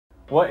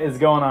What is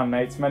going on,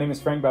 mates? My name is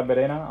Frank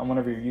Barberena. I'm one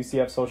of your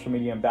UCF social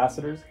media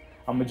ambassadors.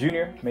 I'm a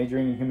junior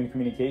majoring in human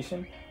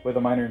communication with a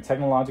minor in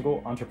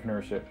technological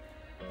entrepreneurship.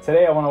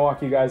 Today, I want to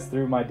walk you guys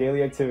through my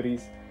daily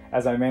activities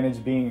as I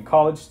manage being a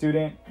college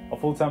student, a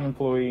full-time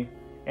employee,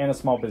 and a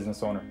small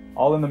business owner,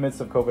 all in the midst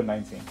of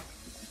COVID-19.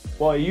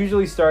 Well, it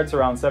usually starts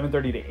around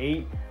 7:30 to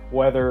 8,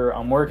 whether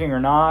I'm working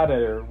or not,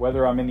 or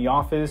whether I'm in the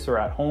office or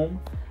at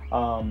home.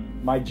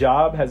 My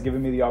job has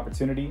given me the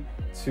opportunity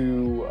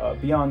to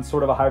be on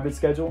sort of a hybrid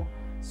schedule.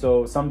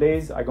 So some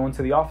days I go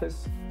into the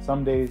office,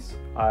 some days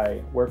I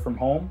work from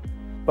home,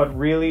 but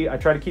really I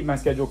try to keep my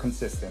schedule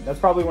consistent. That's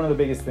probably one of the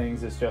biggest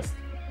things, is just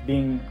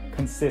being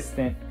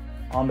consistent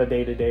on the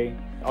day-to-day.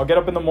 I'll get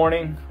up in the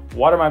morning,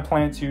 water my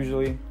plants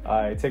usually.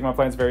 I take my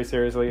plants very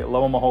seriously, I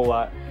love them a whole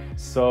lot.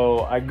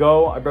 So I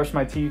brush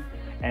my teeth,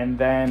 and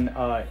then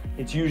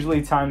it's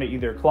usually time to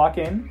either clock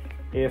in.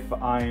 If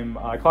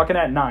I clock in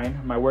at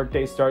 9, my work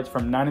day starts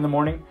from 9 in the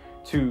morning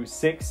to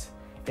 6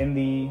 in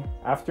the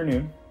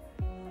afternoon,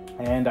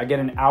 and I get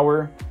an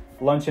hour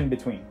lunch in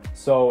between.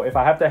 So if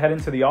I have to head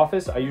into the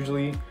office, I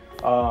usually,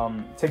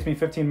 it takes me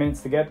 15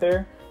 minutes to get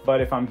there,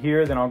 but if I'm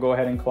here, then I'll go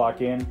ahead and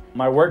clock in.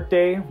 My work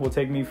day will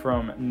take me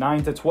from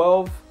 9 to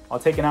 12. I'll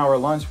take an hour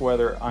lunch,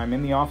 whether I'm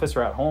in the office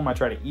or at home. I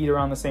try to eat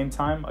around the same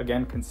time,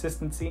 again,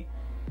 consistency.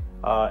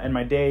 And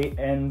my day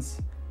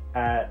ends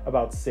at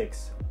about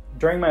 6.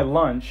 During my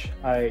lunch,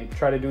 I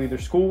try to do either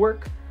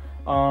schoolwork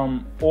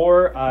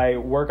or I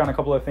work on a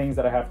couple of things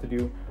that I have to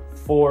do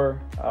for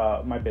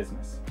my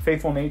business.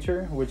 Faithful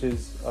Nature, which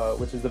is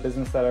the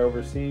business that I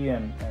oversee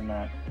and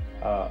that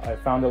I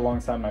founded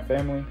alongside my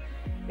family,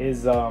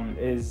 is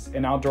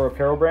an outdoor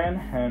apparel brand,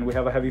 and we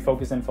have a heavy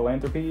focus in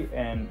philanthropy.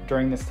 And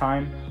during this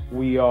time,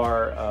 we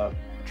are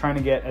trying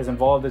to get as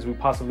involved as we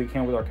possibly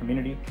can with our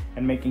community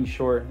and making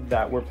sure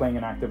that we're playing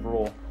an active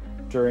role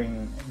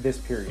during this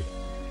period.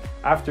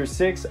 After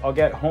 6, I'll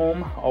get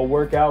home, I'll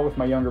work out with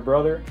my younger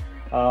brother,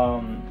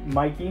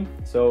 Mikey.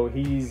 So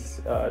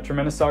he's a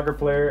tremendous soccer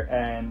player,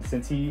 and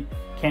since he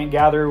can't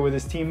gather with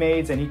his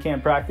teammates and he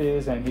can't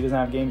practice and he doesn't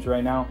have games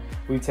right now,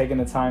 we've taken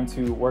the time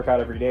to work out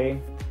every day.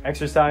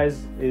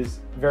 Exercise is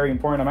very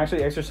important. I'm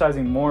actually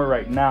exercising more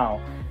right now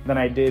than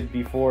I did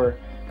before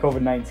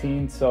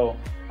COVID-19, so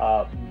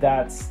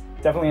that's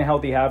definitely a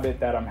healthy habit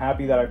that I'm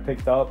happy that I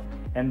picked up.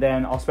 And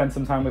then I'll spend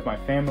some time with my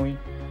family.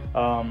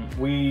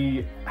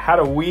 We had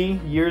a Wii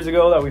years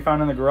ago that we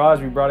found in the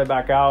garage. We brought it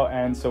back out,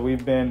 and so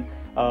we've been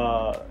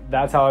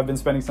that's how I've been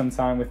spending some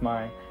time with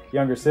my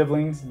younger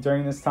siblings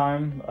during this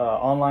time.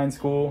 Online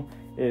school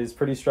is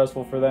pretty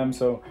stressful for them,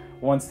 so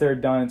once they're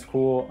done, it's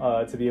cool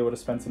to be able to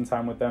spend some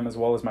time with them, as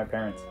well as my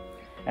parents.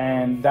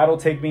 And that'll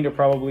take me to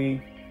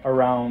probably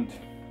around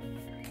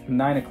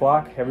 9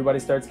 o'clock. Everybody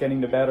starts getting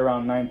to bed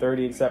around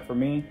 9:30 except for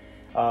me.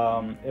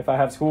 If I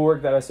have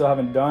schoolwork that I still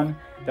haven't done,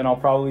 then I'll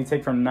probably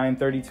take from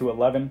 9:30 to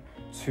 11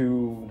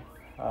 to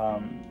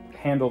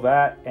handle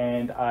that,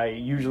 and I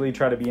usually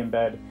try to be in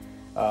bed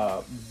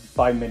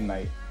by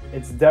midnight.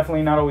 It's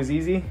definitely not always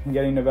easy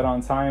getting to bed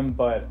on time,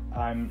 but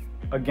I'm,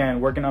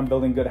 again, working on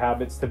building good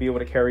habits to be able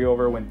to carry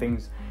over when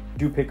things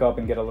do pick up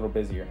and get a little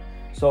busier.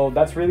 So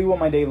that's really what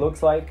my day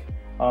looks like.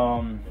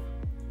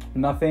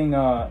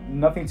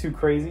 Nothing too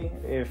crazy.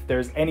 If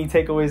there's any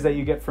takeaways that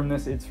you get from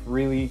this, it's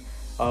really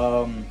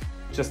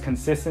just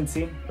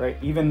consistency, right?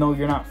 Even though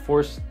you're not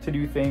forced to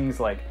do things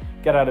like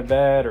get out of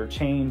bed or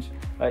change,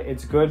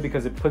 it's good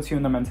because it puts you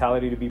in the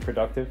mentality to be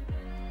productive.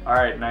 All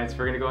right, Knights,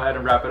 we're gonna go ahead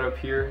and wrap it up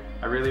here.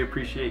 I really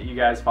appreciate you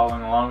guys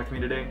following along with me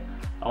today.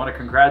 I wanna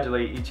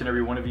congratulate each and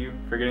every one of you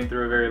for getting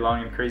through a very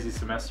long and crazy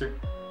semester.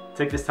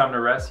 Take this time to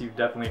rest, you've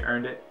definitely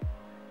earned it.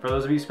 For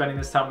those of you spending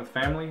this time with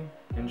family,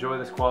 enjoy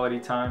this quality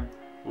time,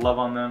 love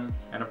on them,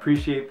 and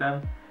appreciate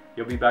them.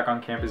 You'll be back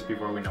on campus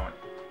before we know it.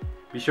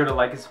 Be sure to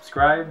like and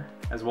subscribe,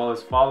 as well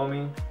as follow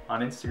me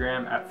on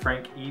Instagram at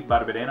Frank E.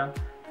 Barberena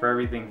for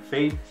everything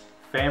faith,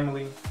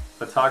 family,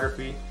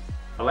 photography,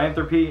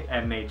 philanthropy,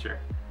 and nature.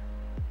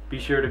 Be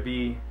sure to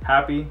be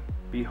happy,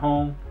 be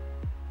home,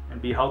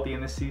 and be healthy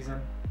in this season.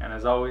 And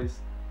as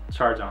always,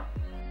 charge on.